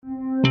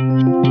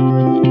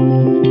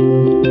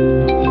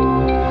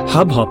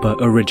Hubhopper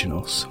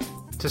Originals.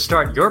 To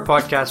start your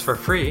podcast for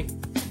free,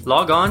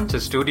 log on to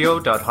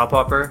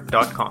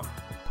studio.hubhopper.com.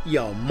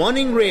 Your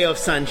Morning Ray of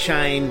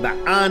Sunshine by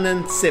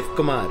Anand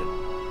Sivkumar.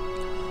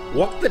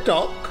 Walk the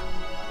talk,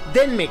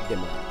 then make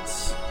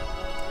demands.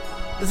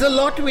 There's a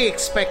lot we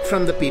expect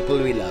from the people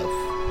we love,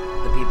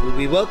 the people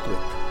we work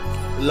with.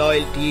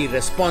 Loyalty,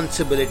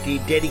 responsibility,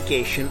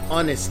 dedication,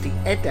 honesty,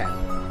 etc.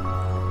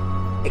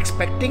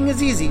 Expecting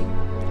is easy.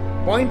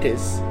 Point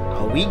is,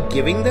 are we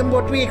giving them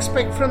what we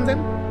expect from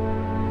them?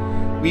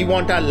 We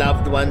want our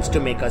loved ones to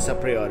make us a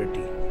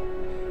priority.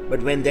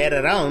 But when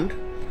they're around,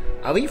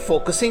 are we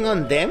focusing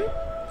on them?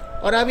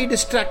 Or are we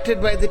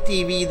distracted by the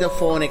TV, the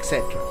phone, etc.?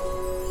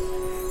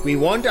 We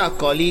want our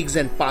colleagues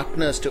and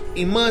partners to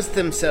immerse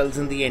themselves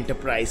in the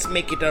enterprise,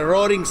 make it a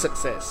roaring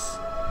success.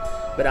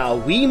 But are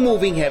we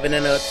moving heaven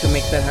and earth to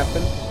make that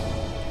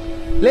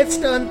happen? Let's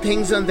turn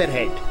things on their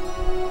head.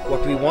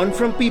 What we want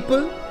from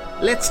people,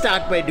 let's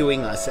start by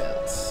doing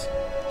ourselves.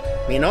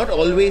 May not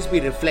always be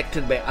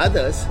reflected by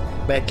others,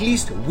 but at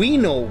least we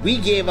know we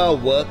gave our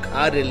work,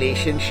 our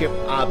relationship,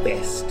 our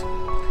best.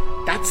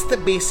 That's the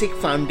basic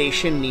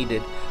foundation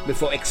needed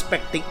before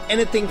expecting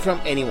anything from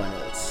anyone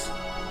else.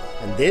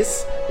 And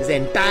this is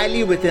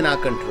entirely within our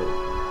control.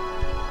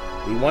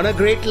 We want a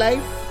great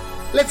life?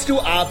 Let's do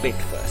our bit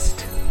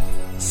first.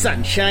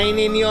 Sunshine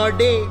in your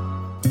day.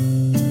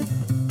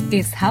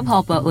 इस hub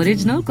hopper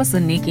original को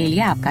सुनने के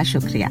लिए आपका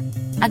शुक्रिया।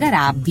 अगर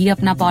आप भी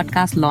अपना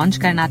पॉडकास्ट लॉन्च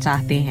करना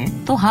चाहते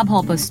हैं तो हब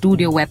हॉपर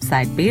स्टूडियो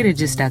वेबसाइट पे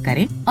रजिस्टर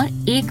करें और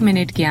 1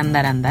 मिनट के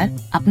अंदर अंदर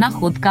अपना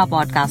खुद का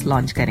पॉडकास्ट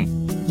लॉन्च करें।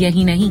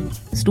 यही नहीं,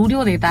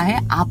 स्टूडियो देता है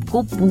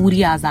आपको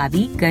पूरी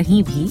आजादी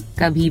कहीं भी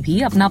कभी भी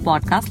अपना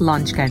पॉडकास्ट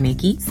लॉन्च करने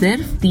की,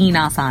 सिर्फ 3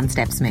 आसान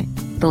स्टेप्स में।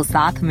 तो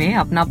साथ में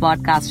अपना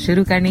पॉडकास्ट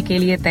शुरू करने के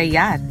लिए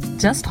तैयार?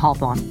 Just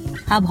hop on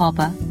hub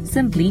hopper,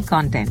 simply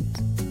content.